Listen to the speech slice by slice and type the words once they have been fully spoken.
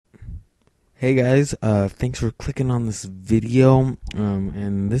Hey guys, thanks for clicking on this video.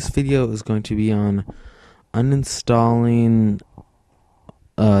 And this video is going to be on uninstalling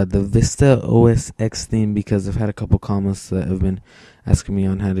the Vista OS X theme because I've had a couple comments that have been asking me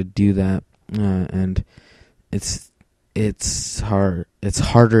on how to do that, and it's hard. It's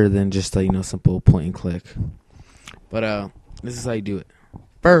harder than just simple point and click. But this is how you do it.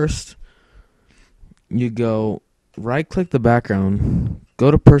 First, you go right click the background,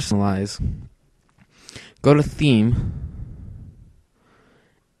 go to personalize. Go to theme,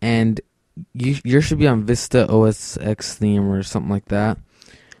 and yours should be on Vista OS X theme or something like that.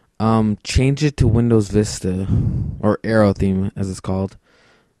 Change it to Windows Vista or Arrow theme as it's called,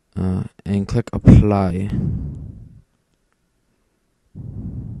 and click apply.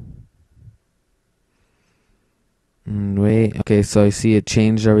 Wait, okay, so I see it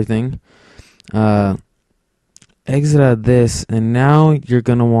changed everything. Exit out of this, and now you're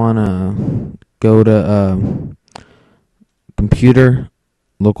gonna wanna go to computer,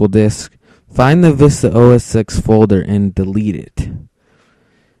 local disk, find the Vista OS X folder and delete it.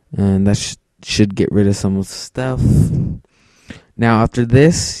 And that should get rid of some of the stuff. Now after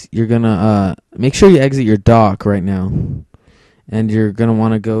this, you're gonna make sure you exit your dock right now, and you're gonna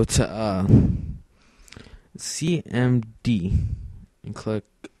want to go to CMD and click.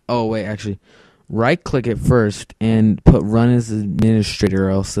 Oh wait, actually, right click it first and put run as administrator, or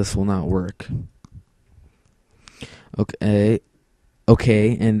else this will not work.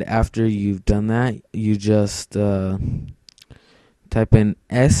 Okay, and after you've done that, you just type in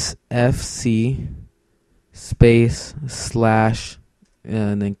SFC space slash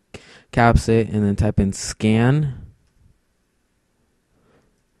and then caps it, and then type in scan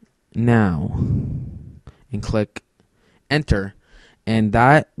now and click enter, and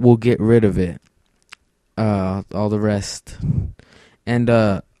that will get rid of it. All the rest, and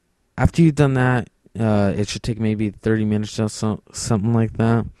after you've done that, it should take maybe 30 minutes or something like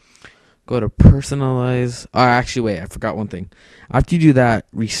that. Go to personalize. Oh, actually, wait, I forgot one thing. After you do that,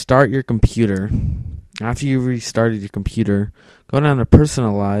 restart your computer. After you restarted your computer, go down to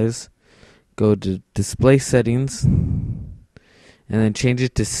personalize, go to display settings, and then change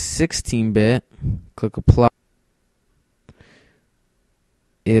it to 16-bit. Click apply.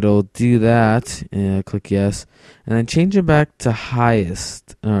 It'll do that. Click yes, and then change it back to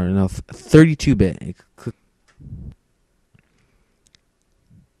highest, or no, 32-bit.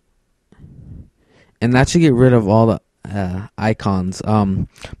 And that should get rid of all the icons.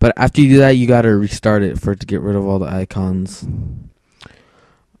 But after you do that, you gotta restart it for it to get rid of all the icons.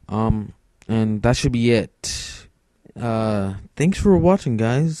 And that should be it. Thanks for watching,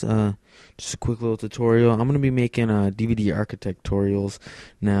 guys. Just a quick little tutorial. I'm gonna be making DVD architect tutorials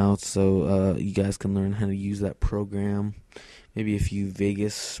now, so you guys can learn how to use that program. Maybe a few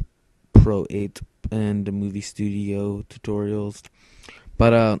Vegas Pro 8 and movie studio tutorials.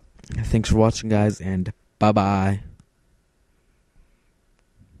 But thanks for watching, guys, and bye bye.